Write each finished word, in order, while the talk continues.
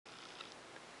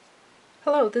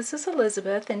Hello, this is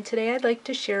Elizabeth, and today I'd like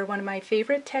to share one of my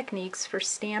favorite techniques for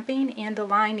stamping and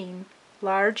aligning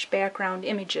large background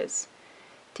images.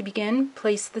 To begin,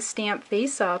 place the stamp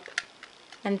face up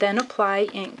and then apply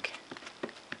ink.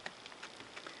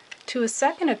 To a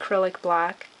second acrylic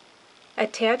block,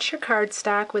 attach your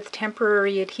cardstock with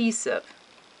temporary adhesive.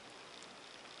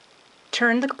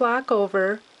 Turn the block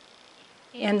over,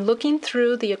 and looking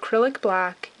through the acrylic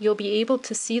block, you'll be able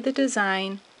to see the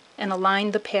design and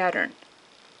align the pattern.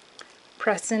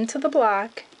 Press into the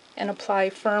block and apply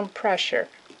firm pressure.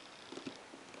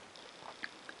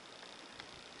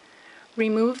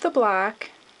 Remove the block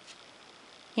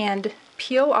and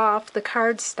peel off the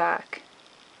cardstock.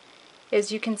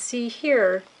 As you can see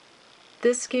here,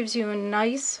 this gives you a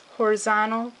nice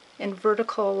horizontal and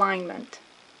vertical alignment.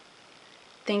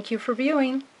 Thank you for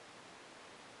viewing.